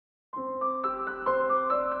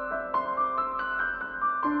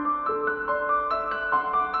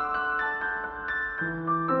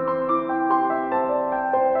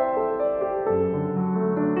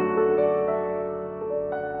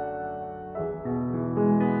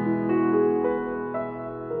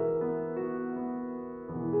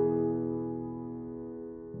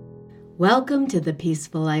Welcome to the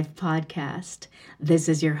Peaceful Life Podcast. This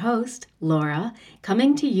is your host, Laura,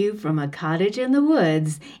 coming to you from a cottage in the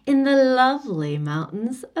woods in the lovely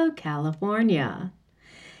mountains of California.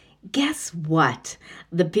 Guess what?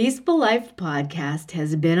 The Peaceful Life Podcast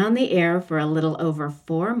has been on the air for a little over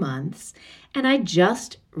 4 months, and I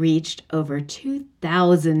just reached over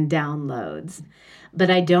 2,000 downloads. But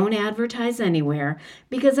I don't advertise anywhere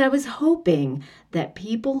because I was hoping that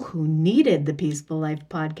people who needed the Peaceful Life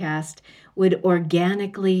Podcast would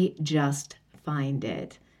organically just find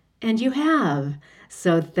it. And you have.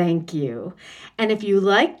 So thank you. And if you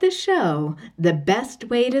like the show, the best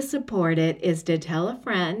way to support it is to tell a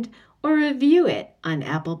friend or review it on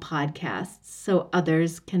Apple Podcasts so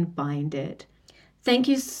others can find it. Thank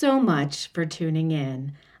you so much for tuning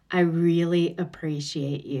in. I really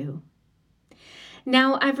appreciate you.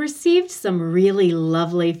 Now, I've received some really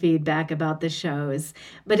lovely feedback about the shows,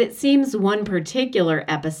 but it seems one particular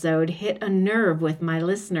episode hit a nerve with my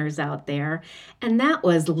listeners out there, and that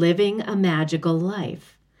was living a magical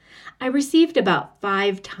life. I received about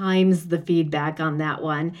 5 times the feedback on that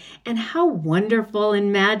one, and how wonderful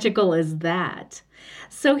and magical is that?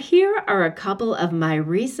 So here are a couple of my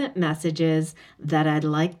recent messages that I'd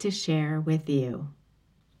like to share with you.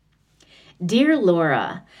 Dear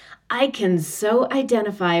Laura, I can so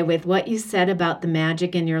identify with what you said about the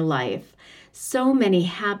magic in your life. So many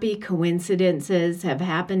happy coincidences have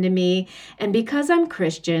happened to me, and because I'm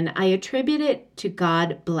Christian, I attribute it to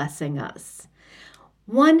God blessing us.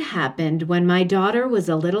 One happened when my daughter was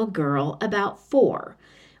a little girl, about 4.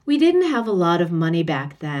 We didn't have a lot of money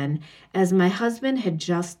back then, as my husband had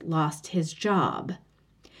just lost his job.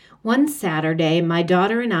 One Saturday, my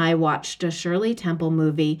daughter and I watched a Shirley Temple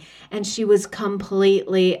movie, and she was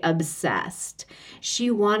completely obsessed.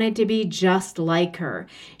 She wanted to be just like her.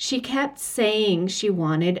 She kept saying she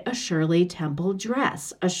wanted a Shirley Temple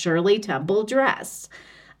dress, a Shirley Temple dress.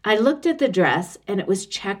 I looked at the dress, and it was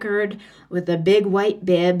checkered with a big white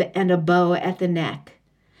bib and a bow at the neck.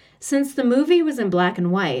 Since the movie was in black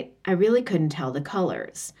and white, I really couldn't tell the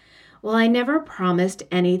colors. Well, I never promised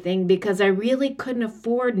anything because I really couldn't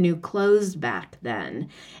afford new clothes back then.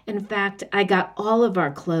 In fact, I got all of our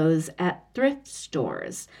clothes at thrift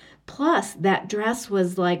stores. Plus, that dress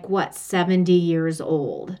was 70 years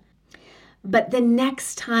old. But the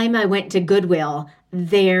next time I went to Goodwill,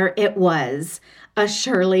 there it was, a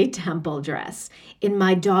Shirley Temple dress in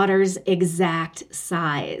my daughter's exact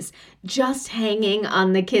size, just hanging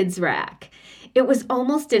on the kids' rack. It was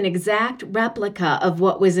almost an exact replica of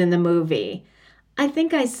what was in the movie. I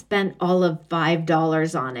think I spent all of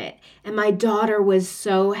 $5 on it, and my daughter was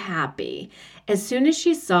so happy. As soon as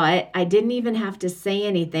she saw it, I didn't even have to say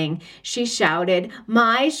anything. She shouted,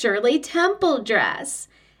 "My Shirley Temple dress!"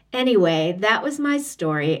 Anyway, that was my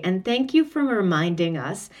story, and thank you for reminding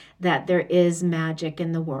us that there is magic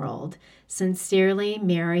in the world. Sincerely,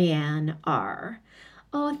 Marianne R.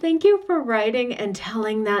 Oh, thank you for writing and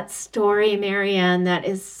telling that story, Marianne. That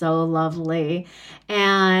is so lovely.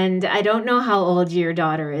 And I don't know how old your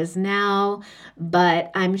daughter is now,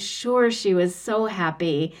 but I'm sure she was so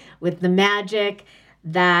happy with the magic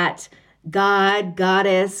that God,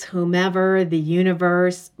 Goddess, whomever, the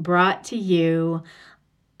universe brought to you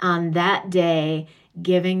on that day,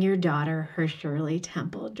 giving your daughter her Shirley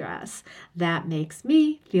Temple dress. That makes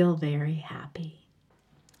me feel very happy.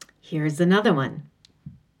 Here's another one.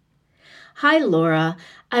 Hi, Laura.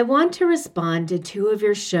 I want to respond to 2 of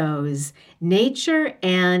your shows, Nature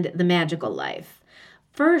and The Magical Life.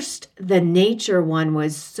 First, the nature one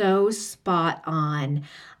was so spot on.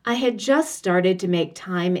 I had just started to make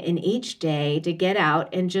time in each day to get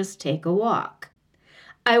out and just take a walk.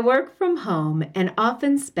 I work from home and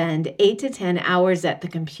often spend 8 to 10 hours at the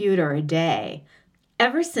computer a day.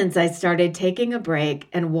 Ever since I started taking a break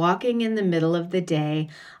and walking in the middle of the day,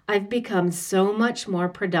 I've become so much more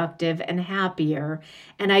productive and happier,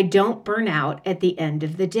 and I don't burn out at the end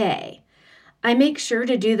of the day. I make sure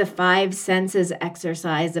to do the 5 senses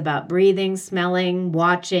exercise about breathing, smelling,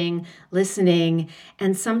 watching, listening,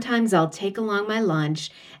 and sometimes I'll take along my lunch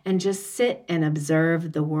and just sit and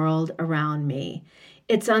observe the world around me.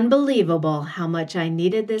 It's unbelievable how much I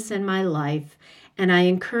needed this in my life, and I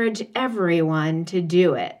encourage everyone to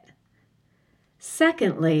do it.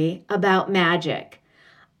 Secondly, about magic.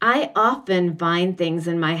 I often find things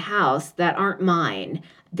in my house that aren't mine.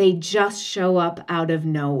 They just show up out of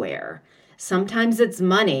nowhere. Sometimes it's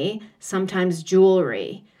money, sometimes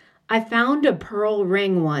jewelry. I found a pearl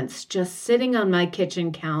ring once just sitting on my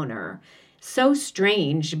kitchen counter. So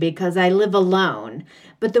strange because I live alone.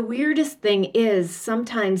 But the weirdest thing is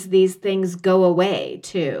sometimes these things go away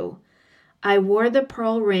too. I wore the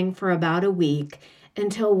pearl ring for about a week,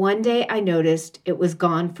 until one day I noticed it was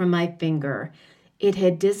gone from my finger. It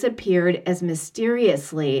had disappeared as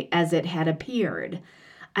mysteriously as it had appeared.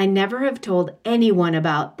 I never have told anyone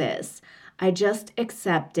about this. I just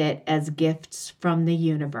accept it as gifts from the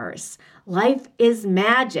universe. Life is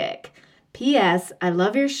magic. P.S. I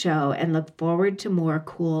love your show and look forward to more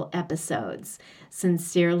cool episodes.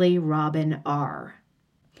 Sincerely, Robin R.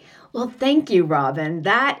 Well, thank you, Robin.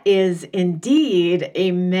 That is indeed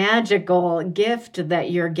a magical gift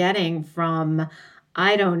that you're getting from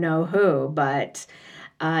I don't know who, but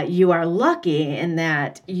you are lucky in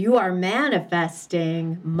that you are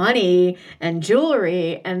manifesting money and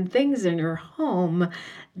jewelry and things in your home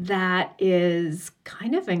that is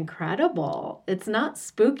kind of incredible. It's not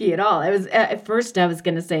spooky at all. It was at first I was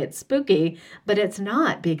going to say it's spooky, but it's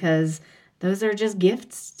not, because those are just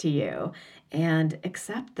gifts to you, and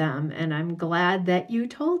accept them. And I'm glad that you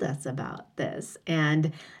told us about this.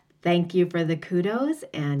 And thank you for the kudos,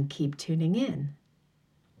 and keep tuning in.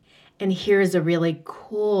 And here's a really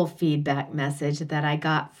cool feedback message that I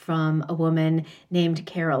got from a woman named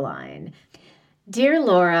Caroline. Dear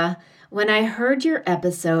Laura, when I heard your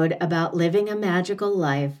episode about living a magical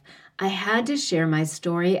life, I had to share my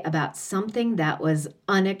story about something that was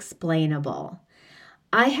unexplainable.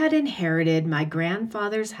 I had inherited my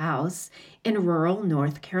grandfather's house in rural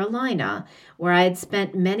North Carolina, where I had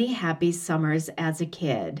spent many happy summers as a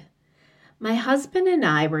kid. My husband and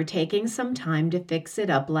I were taking some time to fix it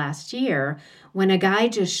up last year when a guy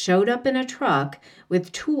just showed up in a truck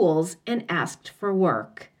with tools and asked for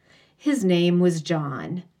work. His name was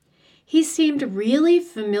John. He seemed really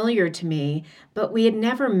familiar to me, but we had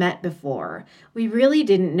never met before. We really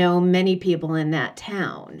didn't know many people in that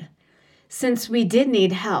town. Since we did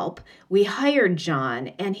need help, we hired John,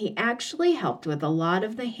 and he actually helped with a lot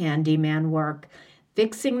of the handyman work,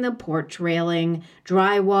 fixing the porch railing,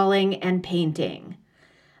 drywalling, and painting.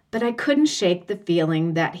 But I couldn't shake the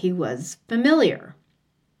feeling that he was familiar.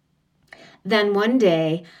 Then one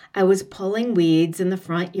day, I was pulling weeds in the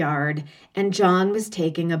front yard, and John was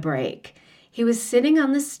taking a break. He was sitting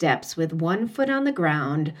on the steps with one foot on the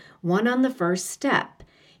ground, one on the first step.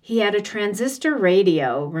 He had a transistor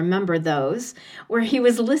radio, remember those, where he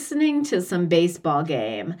was listening to some baseball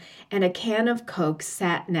game, and a can of Coke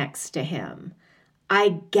sat next to him.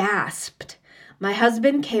 I gasped. My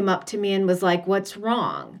husband came up to me and was like, "What's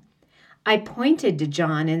wrong?" I pointed to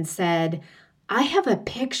John and said, "I have a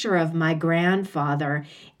picture of my grandfather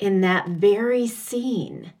in that very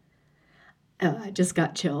scene." Oh, I just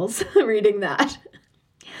got chills reading that.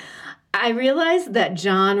 I realized that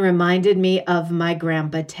John reminded me of my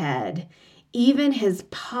grandpa Ted. Even his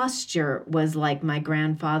posture was like my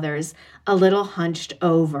grandfather's, a little hunched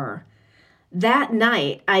over. That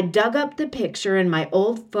night, I dug up the picture in my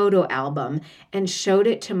old photo album and showed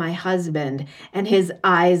it to my husband, and his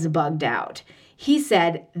eyes bugged out. He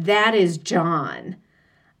said, "That is John."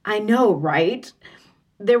 I know, right?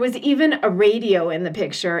 There was even a radio in the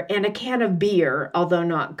picture and a can of beer, although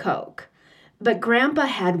not Coke. But Grandpa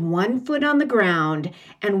had one foot on the ground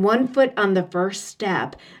and one foot on the first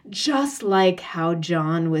step, just like how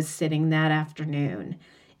John was sitting that afternoon.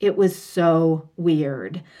 It was so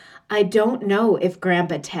weird. I don't know if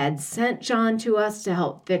Grandpa Ted sent John to us to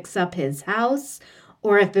help fix up his house,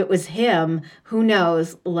 or if it was him, who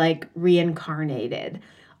knows, like reincarnated.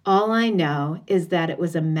 All I know is that it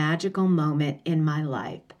was a magical moment in my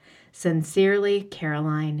life. Sincerely,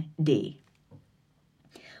 Caroline D.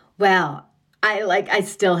 Well, I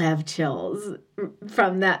still have chills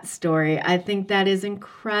from that story. I think that is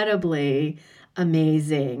incredibly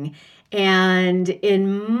amazing. And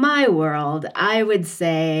in my world, I would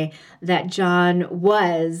say that John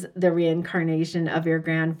was the reincarnation of your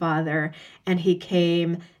grandfather, and he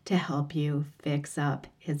came to help you fix up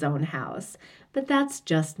his own house. But that's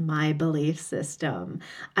just my belief system.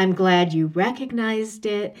 I'm glad you recognized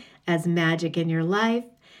it as magic in your life,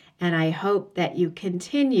 and I hope that you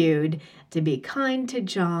continued to be kind to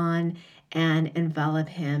John and envelop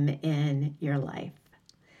him in your life.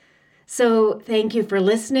 So thank you for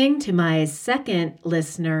listening to my second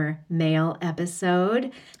listener mail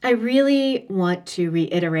episode. I really want to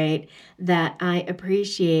reiterate that I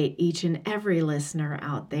appreciate each and every listener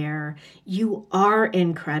out there. You are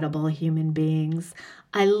incredible human beings.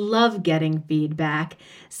 I love getting feedback.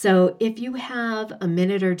 So if you have a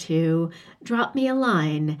minute or two, drop me a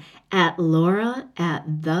line at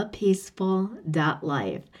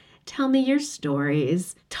laura@thepeaceful.life. Tell me your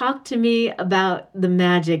stories. Talk to me about the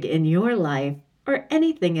magic in your life or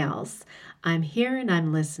anything else. I'm here and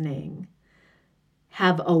I'm listening.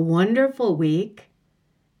 Have a wonderful week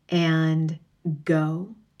and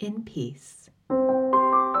go in peace.